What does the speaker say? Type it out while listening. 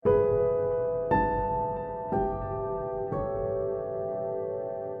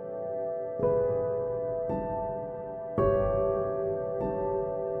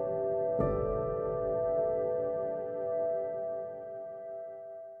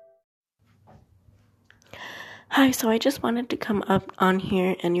Hi, so I just wanted to come up on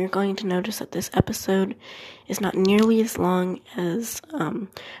here, and you're going to notice that this episode is not nearly as long as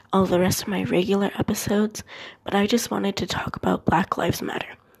all the rest of my regular episodes, but I just wanted to talk about Black Lives Matter.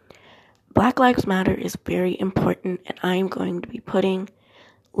 Black Lives Matter is very important, and I'm going to be putting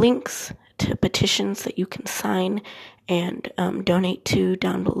links to petitions that you can sign and donate to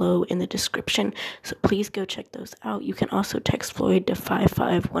down below in the description, so please go check those out. You can also text Floyd to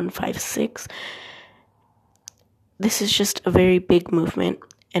 55156. This is just a very big movement,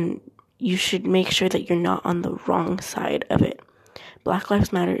 and you should make sure that you're not on the wrong side of it. Black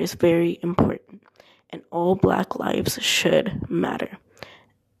Lives Matter is very important, and all Black lives should matter.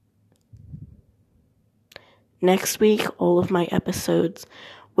 Next week, all of my episodes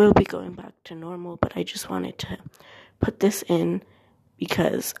will be going back to normal, but I just wanted to put this in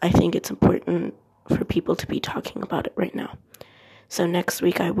because I think it's important for people to be talking about it right now. So next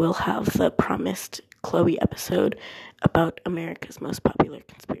week I will have the promised Chloe episode about America's most popular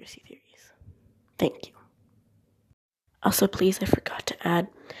conspiracy theories. Thank you. Also, please, I forgot to add,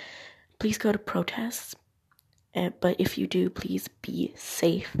 please go to protests, but if you do, please be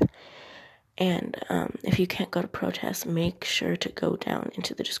safe. And if you can't go to protests, make sure to go down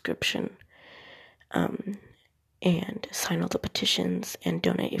into the description and sign all the petitions and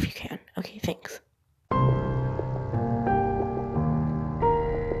donate if you can. Okay, thanks.